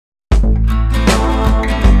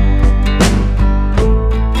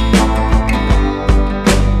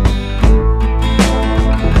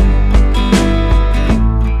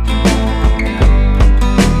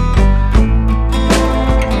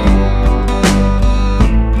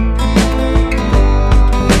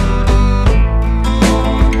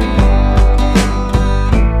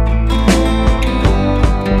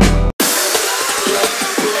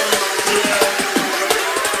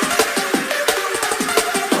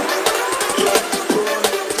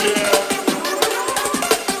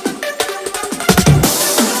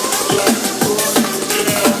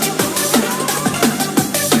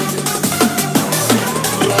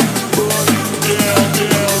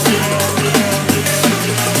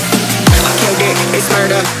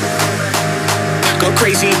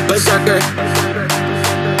crazy, berserker.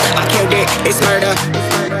 I killed it, it's murder.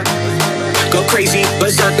 Go crazy,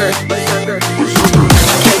 berserker. I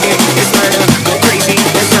killed it, it's murder. Go crazy,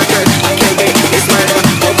 berserker. I killed it, it's murder.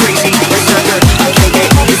 Go crazy, berserker. I killed it,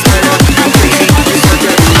 it's murder. Go crazy,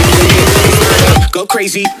 berserker. I killed it, it's murder. Go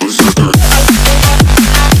crazy, berserker.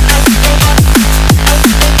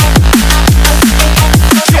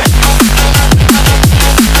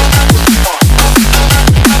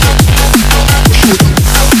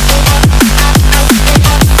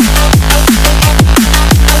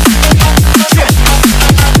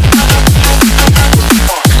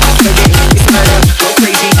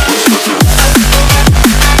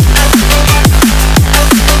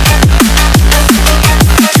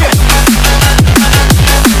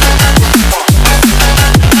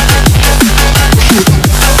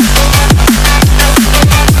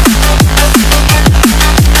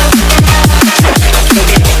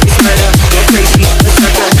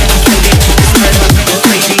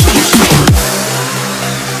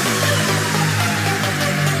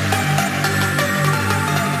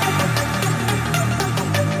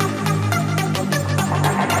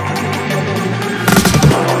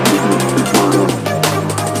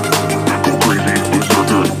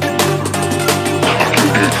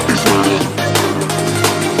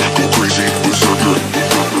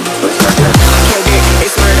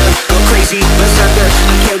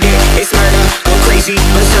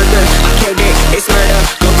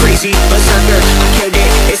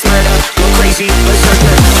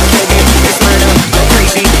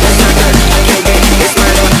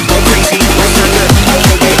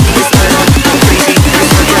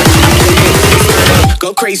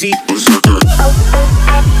 Crazy berserker.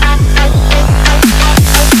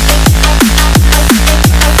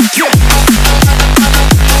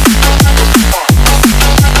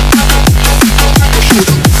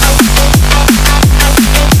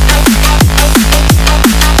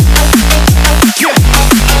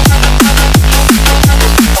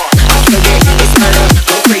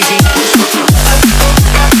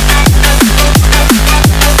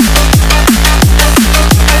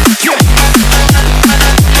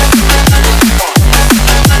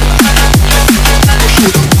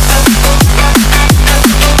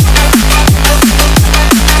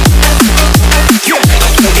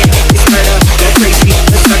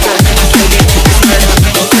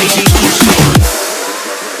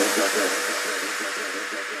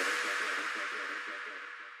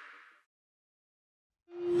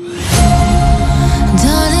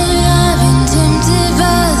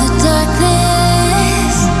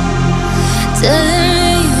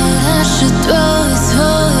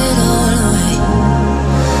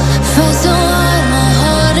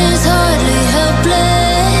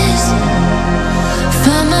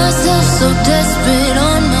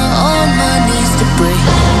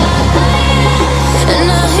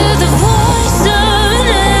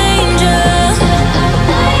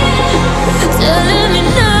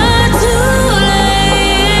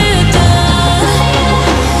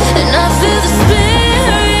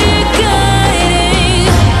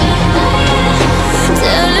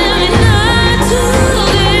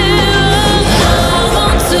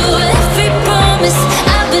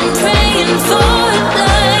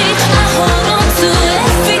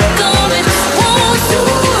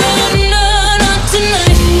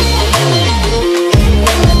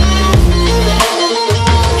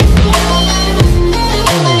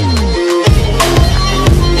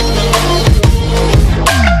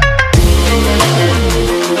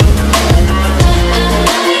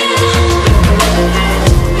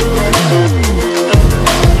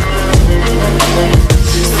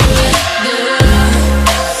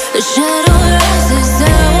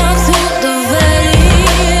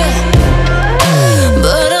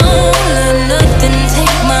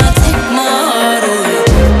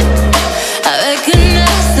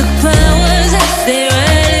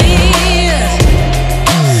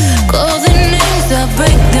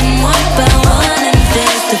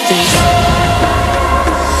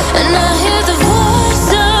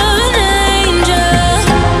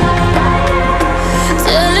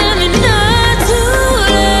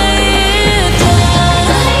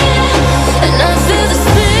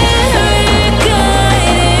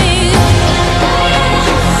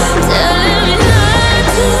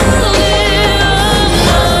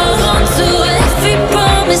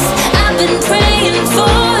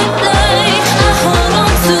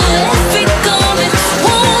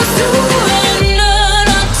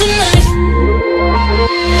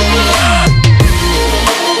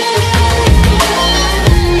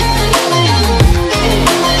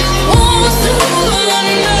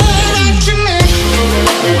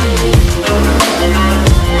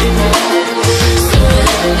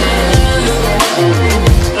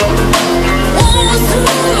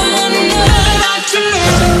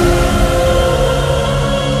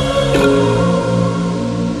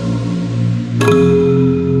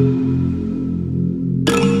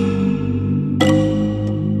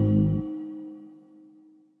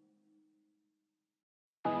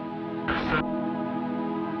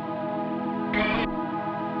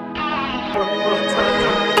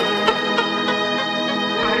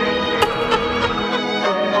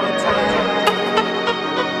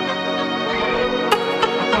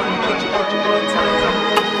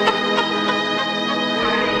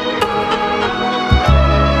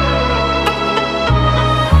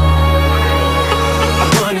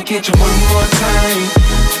 Get you one more time.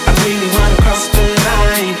 I really wanna cross the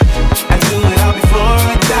line. I do it all before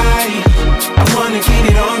I die. I wanna get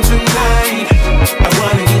it on tonight. I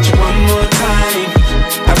wanna get you one more time.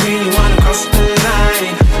 I really wanna cross the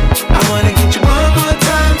line. I wanna get you one more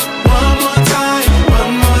time. One more time.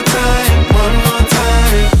 One more time. One more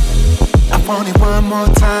time. I want it one more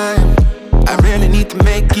time. I really need to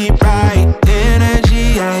make it right.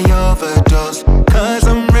 Energy I overdose, 'cause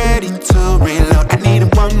I'm ready to reload. I need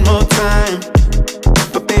it one more time,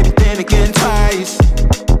 but baby then again twice.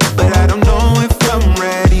 But I don't know if I'm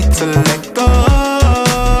ready to let go.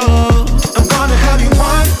 I'm gonna have you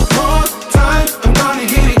one more time. I'm gonna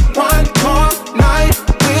hit it one more night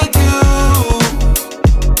with you,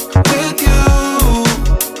 with you.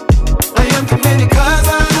 I am committed 'cause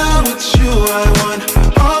I know it's you I want.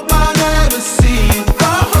 Hope I'll never see you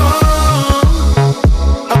go home.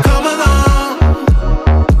 I'll come along.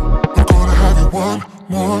 I'm gonna have you one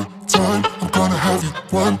more time. I'm gonna have you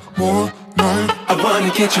one more night. I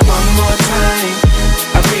wanna get you one more time.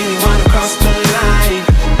 I really wanna cross the line.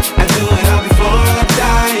 I do it all before I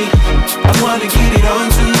die. I wanna get it on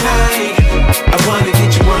tonight. I wanna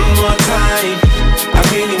get you one more time. I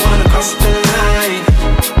really wanna cross the line.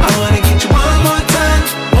 I wanna get you one more time.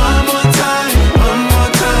 One more time. One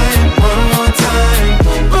more time. One more time.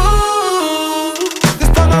 Ooh,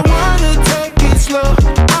 this time I wanna take it slow.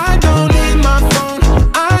 I don't need my phone.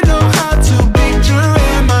 I know how to picture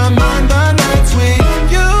in my mind the nights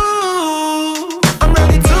with you. I'm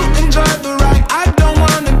ready to enjoy the ride. I don't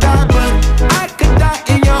wanna die, but I could die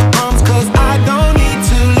in your arms, 'cause I don't need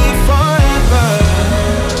to live forever.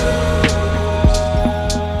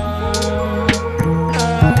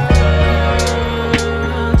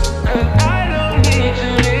 I don't need to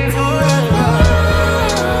live forever.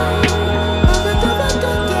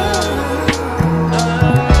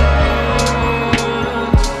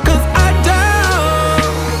 'Cause I don't.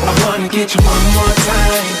 I wanna get you one more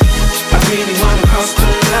time. I really wanna cross the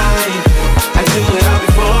line. I do it all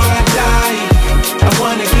before I die. I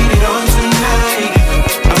wanna get it on tonight.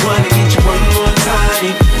 I wanna get you one more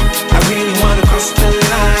time. I really wanna cross the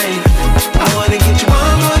line. I wanna get you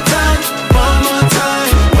one more time. One more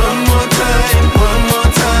time. One more time. One more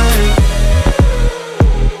time.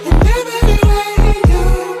 And every way you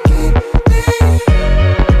keep me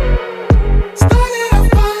started off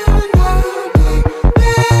fine, now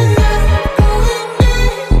then left going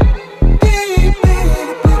deep, deep in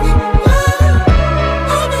baby love.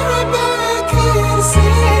 I'll be right back here to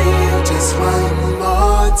see you just one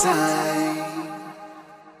more time.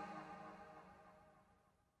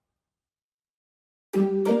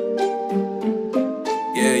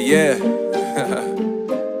 Yeah, yeah.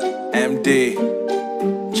 MD,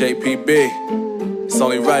 JPB. It's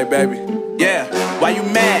only right, baby. Yeah, why you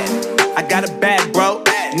mad? I got a bag, bro.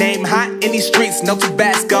 Name hot in these streets, no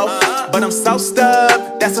Tabasco. But I'm so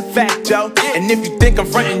stubbed, that's a fact, yo. And if you think I'm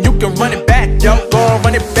frontin', you can run it back, yo. Go on,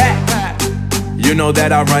 run it back. You know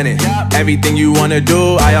that I run it. Everything you wanna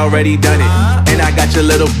do, I already done it. And I got your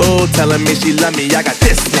little boo telling me she love me. I got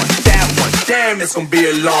this one, that one. Damn, it's gonna be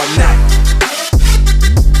a long night.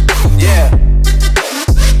 Yeah.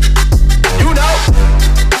 You know.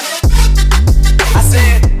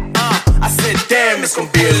 I said, damn, it's gonna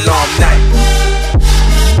be a long night.